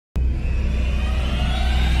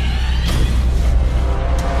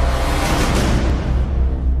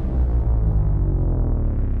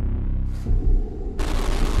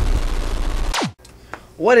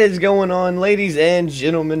What is going on, ladies and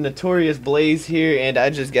gentlemen? NotoriouzBlaze here, and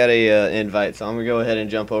I just got a invite, so I'm gonna go ahead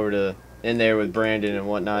and jump over to in there with Brandon and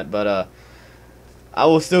whatnot. But I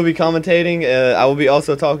will still be commentating. I will be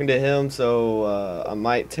also talking to him, so I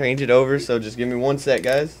might change it over. So just give me one sec,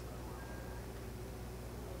 guys.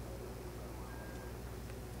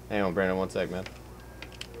 Hang on, Brandon, one sec, man.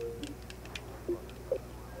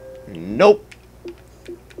 Nope.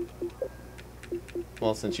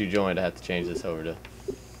 Well, since you joined, I have to change this over to.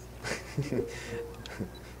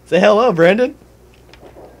 Say hello, Brandon.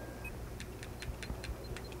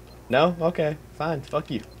 No? Okay, fine.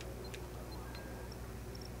 Fuck you.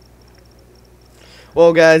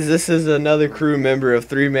 Well, guys, this is another crew member of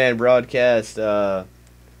Three Man Broadcast.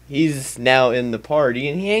 He's now in the party,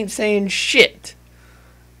 and he ain't saying shit.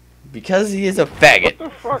 Because he is a faggot. What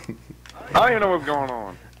the fuck? I don't even know what's going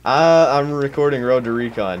on. I'm recording Road to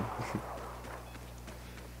Recon.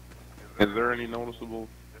 Is there any noticeable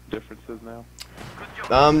differences now?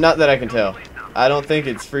 Not that I can tell. I don't think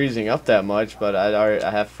it's freezing up that much, but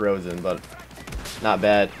I have frozen, but not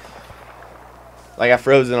bad. Like, I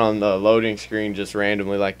frozen on the loading screen just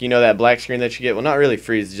randomly. Like, you know that black screen that you get? Well, not really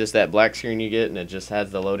freeze, just that black screen you get, and it just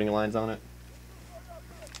has the loading lines on it.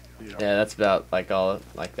 Yeah, that's about like all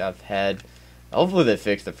like I've had. Hopefully they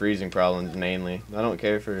fix the freezing problems mainly. I don't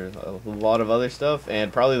care for a lot of other stuff,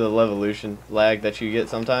 and probably the Levolution lag that you get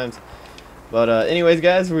sometimes. But anyways,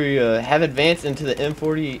 guys, we have advanced into the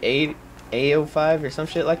M48 A05 or some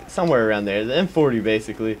shit, like somewhere around there. The M40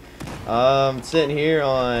 basically. Sitting here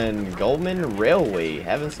on Goldman Railway,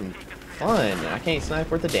 having some fun. I can't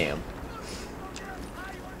snipe worth a damn.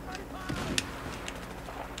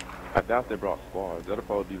 I doubt they brought squads. That'll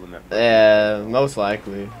probably be when that. Yeah, most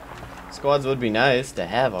likely. Squads would be nice to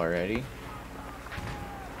have already.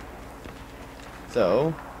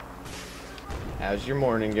 So, how's your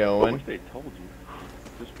morning I going? wish they told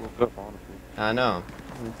you. Just woke up, honestly. I know.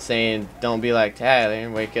 I'm saying don't be like Tyler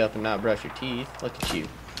and wake up and not brush your teeth. Look at you.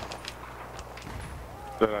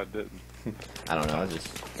 But I didn't. I don't know. I was just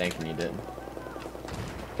thinking you didn't.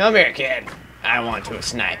 Come here, kid. I want to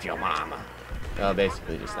snipe your mama. Well,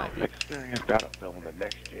 basically just snipe you. Experience Battlefield on the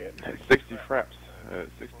next gen. 60 fraps.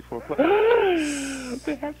 64 players.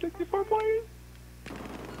 They have 64 players.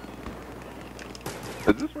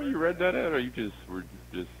 Is this where you read that at, or you just were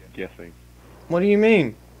just guessing? What do you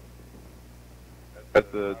mean?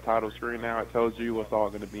 At the title screen now, it tells you what's all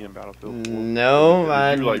going to be in Battlefield 4. No,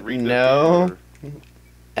 Did you, like, read no. this,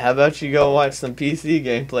 How about you go watch some PC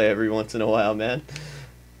gameplay every once in a while, man?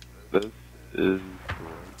 this is.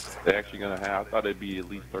 They're actually going to have. I thought it'd be at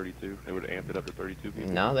least 32. They would have amped it up to 32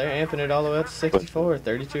 people. No, they're amping it all the way up to 64.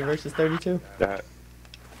 32 versus 32. That's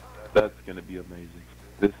going to be amazing.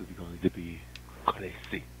 This is going to be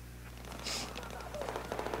crazy.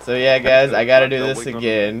 So yeah, guys, I gotta do this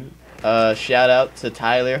again. Shout out to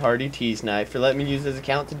Tyler Hardy T-Snipe for letting me use his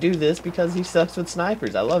account to do this because he sucks with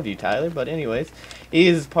snipers. I love you, Tyler, but anyways, he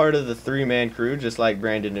is part of the three-man crew just like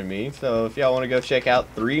Brandon and me. So if y'all want to go check out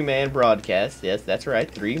Three-Man Broadcast, yes, that's right,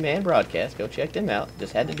 Three-Man Broadcast, go check them out.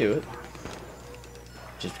 Just had to do it.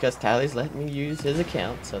 Just because Tyler's letting me use his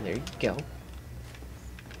account, so there you go.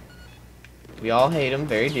 We all hate him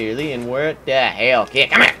very dearly, and what the hell, kid?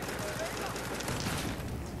 Come here!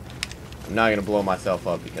 I'm not gonna blow myself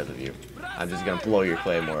up because of you. I'm just gonna blow your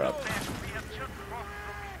claymore up.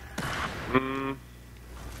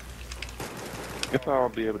 Guess I'll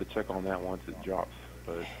be able to check on that once it drops,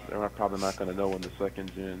 but they're probably not going to know when the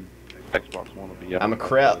second gen Xbox One will be out. I'm a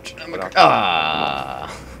crouch.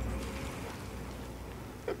 Ah.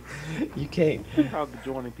 You can't. How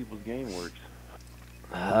joining people's game works.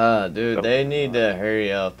 Dude, they need to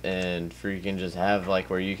hurry up and freaking just have like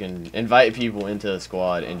where you can invite people into a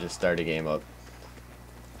squad and just start a game up.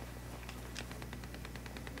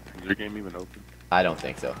 Is your game even open? I don't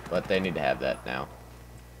think so, but they need to have that now.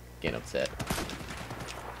 Getting upset.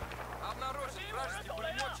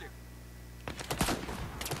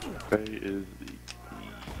 Today is the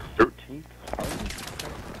 13th.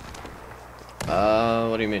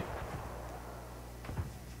 What do you mean?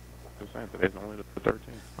 I'm saying today's only the 13th.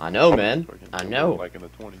 I know, man. I know. Like in the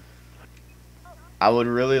 20s. I would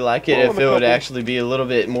really like it if it would actually be a little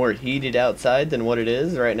bit more heated outside than what it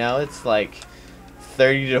is. Right now it's like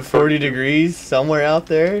 30 to 40 degrees somewhere out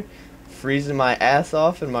there. Freezing my ass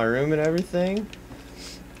off in my room and everything.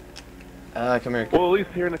 Come here. Well, at least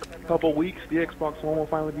here in a couple weeks, the Xbox One will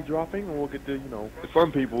finally be dropping, and we'll get to, you know, some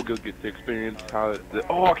people will get to experience how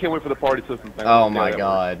oh, I can't wait for the party system thing. Oh my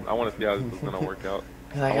god. I want to see how this is going to work out.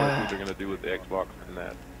 Like, I want to see what they're going to do with the Xbox and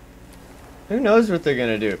that. Who knows what they're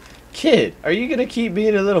going to do? Kid, are you going to keep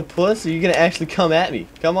being a little puss, or are you going to actually come at me?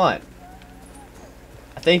 Come on.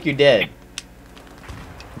 I I think you're dead.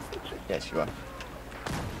 Yes, you are.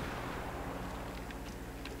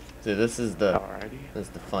 So this is the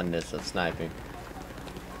funness of sniping.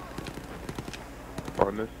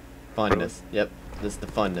 Funness? Funness. Really? Yep. This is the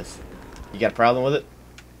funness. You got a problem with it?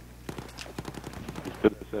 You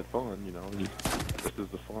could have said fun, you know. This is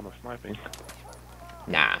the fun of sniping.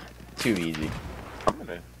 Nah. Too easy. I'm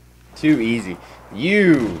gonna. Too easy.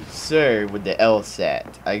 You, sir, with the LSAT.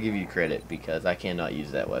 I give you credit because I cannot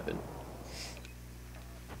use that weapon.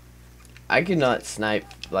 I cannot snipe.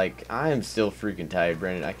 Like, I am still freaking tired,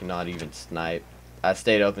 Brandon. I cannot even snipe. I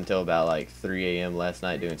stayed up until about like 3 a.m. last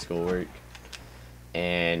night doing schoolwork.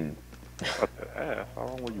 And What the ass? How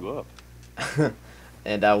long were you up?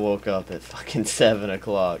 and I woke up at fucking 7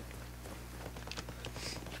 o'clock.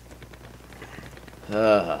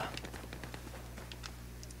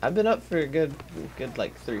 I've been up for a good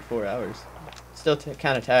like 3-4 hours. Still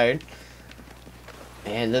kind of tired.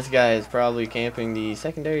 And this guy is probably camping the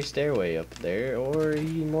secondary stairway up there, or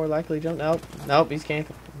he more likely jumped. Nope, he's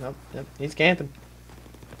camping. Nope, he's camping.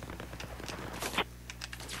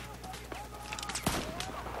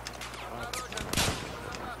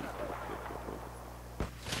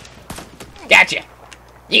 Gotcha!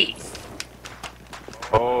 Yes!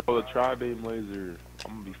 Oh, the tri-beam laser.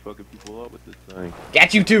 I'm gonna be fucking people up with this thing.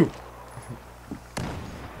 Got you too!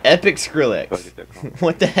 Epic Skrillex.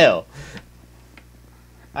 What the hell?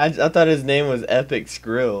 I thought his name was Epic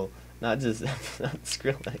Skrill, not just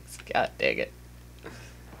Skrillex. God dang it.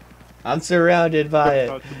 I'm surrounded by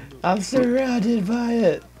it. I'm surrounded by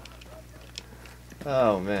it.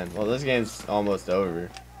 Oh man, well this game's almost over.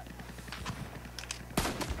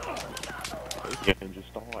 This game just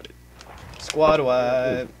started. Squad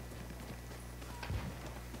wipe.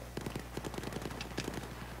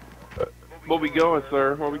 Where we going,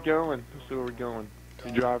 sir? Where we going? Let's see where we going.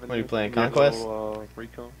 You driving? What are you playing, You got Conquest? a little,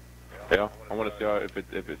 Recon? Yeah, I want to see how, if it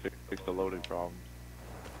fixed the loading problem.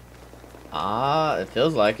 It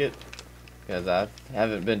feels like it. Because I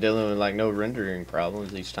haven't been dealing with like no rendering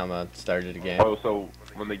problems each time I started a game. Oh, so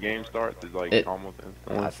when the game starts, it's like almost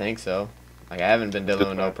instant? I think so. Like I haven't been dealing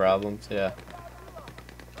with no problems, yeah.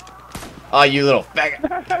 Oh, you little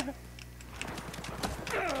faggot!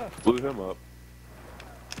 Blew him up.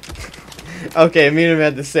 Okay, me and him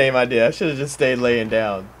had the same idea. I should have just stayed laying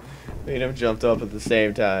down. Me and him jumped up at the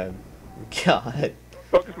same time. God.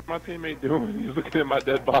 What the fuck is my teammate doing? He's looking at my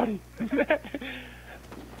dead body.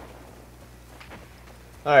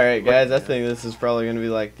 Alright guys, I think this is probably going to be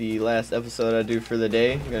like the last episode I do for the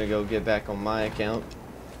day. I'm going to go get back on my account.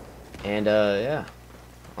 And yeah.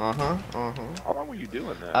 How long were you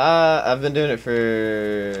doing that? I've been doing it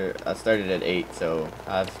for... I started at 8, so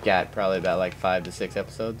I've got probably about like 5 to 6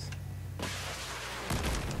 episodes.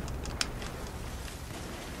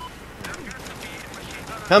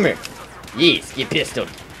 Come here. Yes, get pistol.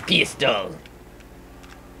 Pistol.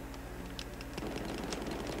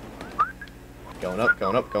 Going up,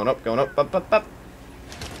 going up, going up, going up, up.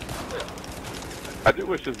 I do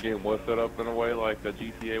wish this game was set up in a way like a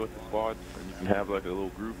GTA with the squads, and you can have like a little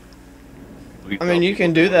group. I mean, you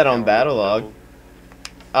can do that on Battlelog.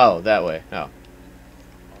 Oh, that way. Oh.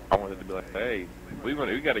 I wanted to be like, hey, we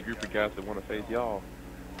got a group of guys that want to face y'all.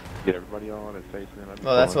 Get everybody on and face them.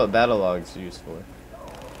 Well, that's what Battlelog's used for.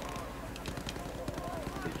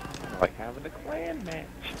 Like having a clan match,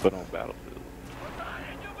 but on Battlefield.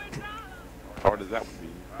 How hard as that would be?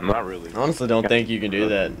 Not really. I honestly don't think you can do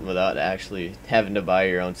that without actually having to buy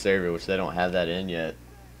your own server, which they don't have that in yet.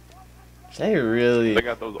 They really... They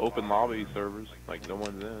got those open lobby servers, like no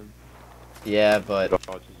one's in. Yeah, but...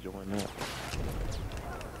 I'll just join that.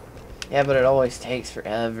 Yeah, but it always takes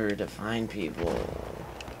forever to find people.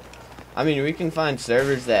 I mean, we can find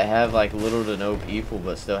servers that have like little to no people,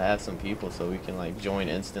 but still have some people, so we can like join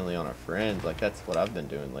instantly on our friends. Like that's what I've been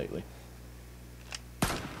doing lately.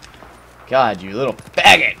 God, you little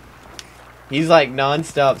faggot! He's like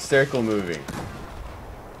non-stop circle moving.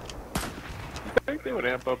 I think they would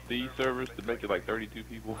amp up these servers to make it like 32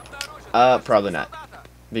 people. Probably not,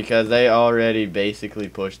 because they already basically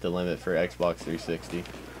pushed the limit for Xbox 360.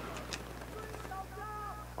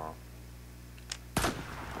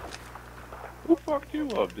 Who fucked you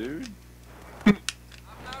up, dude?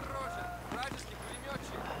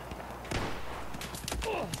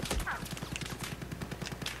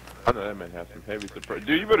 I know that man has some heavy surprise.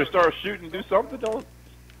 Dude, you better start shooting. Do something. Don't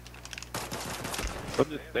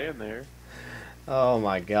just stand there. Oh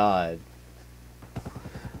my god.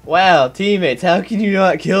 Wow, teammates, how can you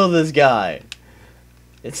not kill this guy?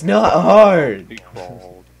 It's not hard. He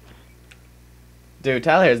crawled. Dude,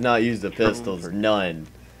 Tyler has not used the pistols. None.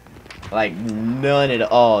 Like, none at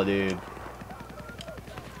all, dude.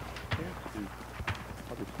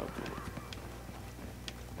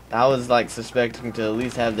 I was like suspecting to at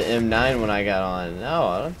least have the M9 when I got on. No,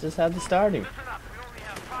 I don't just have the starting.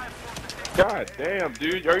 God damn,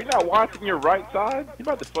 dude. Are you not watching your right side? You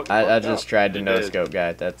about to fucking I fuck just up. tried to You're no dead. scope,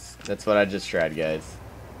 guy. That's what I just tried, guys.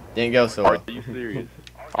 Didn't go so Are well. you serious?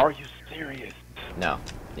 Are you serious? No.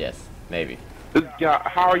 Yes. Maybe. This guy,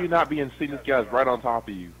 how are you not being seen? This guy's right on top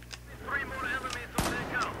of you.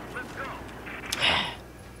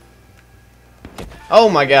 Oh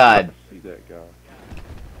my god. See that guy.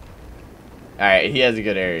 Alright, he has a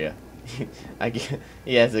good area.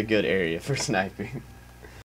 He has a good area for sniping.